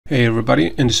Hey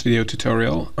everybody, in this video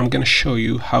tutorial I'm gonna show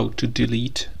you how to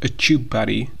delete a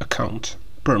TubeBuddy account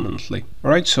permanently.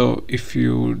 Alright, so if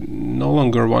you no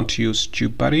longer want to use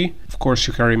TubeBuddy, of course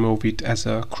you can remove it as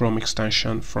a Chrome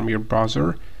extension from your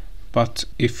browser, but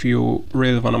if you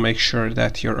really want to make sure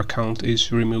that your account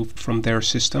is removed from their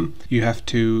system, you have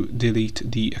to delete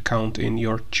the account in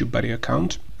your TubeBuddy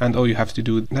account. And all you have to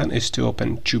do then is to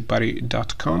open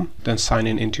TubeBuddy.com, then sign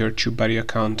in into your TubeBuddy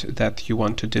account that you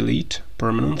want to delete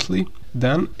permanently.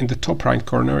 Then in the top right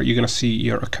corner you're gonna see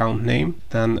your account name,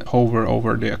 then hover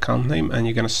over the account name and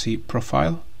you're gonna see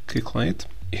profile, click on it.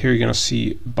 Here you're gonna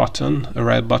see button, a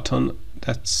red button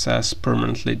that says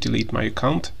permanently delete my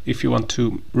account. If you want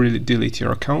to really delete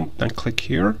your account, then click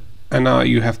here. And now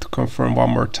you have to confirm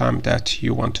one more time that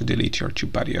you want to delete your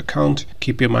TubeBuddy account.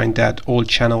 Keep in mind that all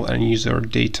channel and user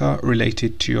data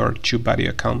related to your TubeBuddy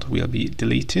account will be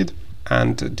deleted.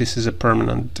 And this is a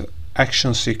permanent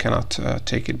action, so you cannot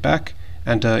take it back.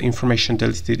 And the information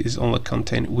deleted is only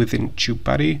contained within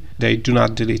TubeBuddy. They do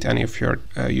not delete any of your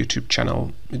YouTube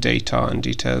channel data and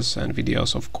details and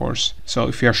videos, of course. So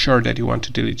if you are sure that you want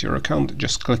to delete your account,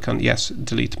 just click on yes,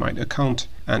 delete my account,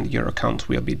 and your account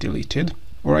will be deleted.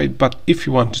 Alright, but if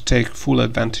you want to take full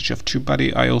advantage of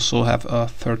TubeBuddy, I also have a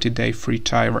 30-day free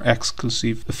trial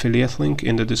exclusive affiliate link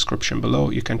in the description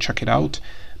below. You can check it out,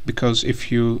 because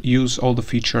if you use all the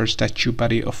features that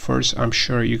TubeBuddy offers, I'm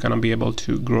sure you're gonna be able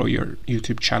to grow your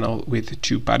YouTube channel with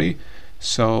TubeBuddy.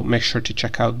 So make sure to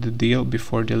check out the deal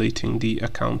before deleting the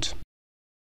account.